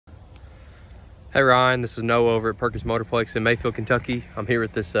Hey Ryan, this is Noah over at Perkins Motorplex in Mayfield, Kentucky. I'm here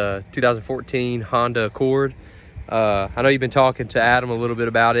with this 2014 Honda Accord. I know you've been talking to Adam a little bit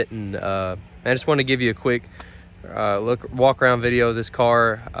about it, and I just want to give you a quick walk around video of this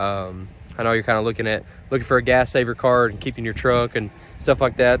car. I know you're kind of looking for a gas saver car and keeping your truck and stuff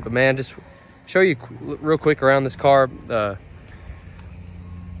like that, but man, just show you real quick around this car. Man,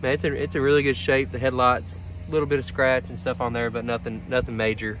 it's a really good shape. The headlights, a little bit of scratch and stuff on there, but nothing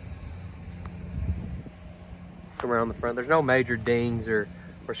major. Come around the front, there's no major dings or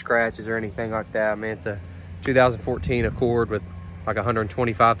scratches or anything like that. Man, it's a 2014 Accord with like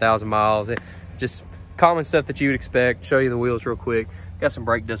 125,000 miles. Just common stuff that you would expect. Show you the wheels real quick. Got some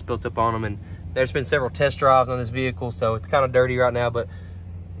brake dust built up on them, and there's been several test drives on this vehicle, so it's kind of dirty right now, but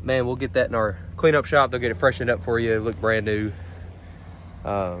man, we'll get that in our cleanup shop. They'll get it freshened up for you. It'll look brand new.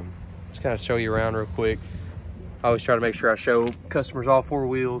 Just kind of show you around real quick. I always try to make sure I show customers all four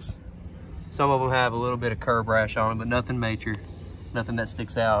wheels. Some of them have a little bit of curb rash on them, but nothing major, nothing that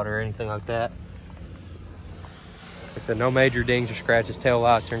sticks out or anything like that. Like I said, no major dings or scratches. Tail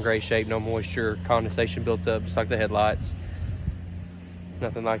lights are in great shape. No moisture, condensation built up, just like the headlights.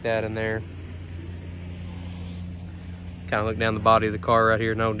 Nothing like that in there. Kind of look down the body of the car right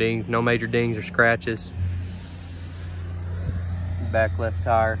here. No dings, no major dings or scratches. Back left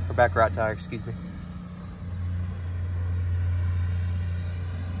tire, or back right tire, excuse me.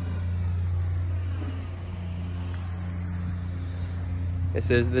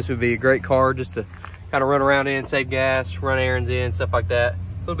 This would be a great car just to kind of run around in, save gas, run errands in, stuff like that.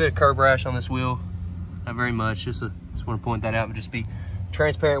 A little bit of curb rash on this wheel, not very much. Just want to point that out, but just be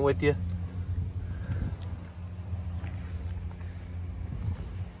transparent with you.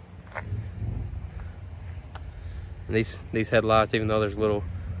 And these headlights, even though there's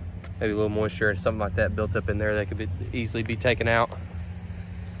maybe a little moisture or something like that built up in there, they could easily be taken out.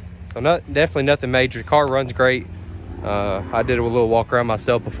 So definitely nothing major. The car runs great. I did a little walk around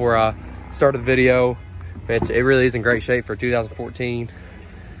myself before I started the video. It really is in great shape for 2014.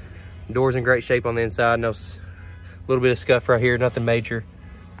 Doors in great shape on the inside. No, a little bit of scuff right here, nothing major.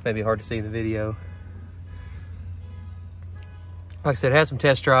 Maybe hard to see in the video. Like I said, had some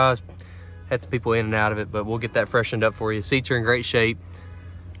test drives, had some people in and out of it, but we'll get that freshened up for you. Seats are in great shape.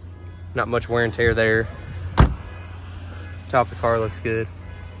 Not much wear and tear there. Top of the car looks good.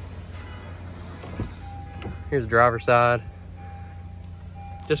 Here's the driver's side.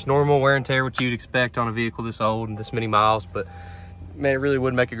 Just normal wear and tear, what you'd expect on a vehicle this old and this many miles, but man, it really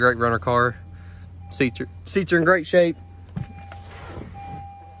would make a great runner car. Seats are in great shape.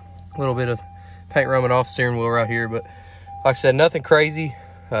 A little bit of paint rubbing off the steering wheel right here, but like I said, nothing crazy.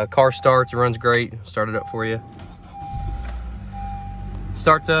 Car starts, it runs great. Start it up for you.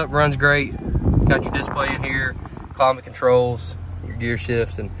 Starts up, runs great. Got your display in here, climate controls, your gear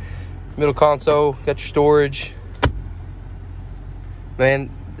shifts, and middle console, got your storage. Man,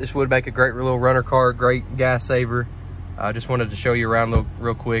 this would make a great little runner car, great gas saver. I just wanted to show you around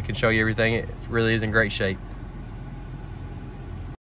real quick and show you everything. It really is in great shape.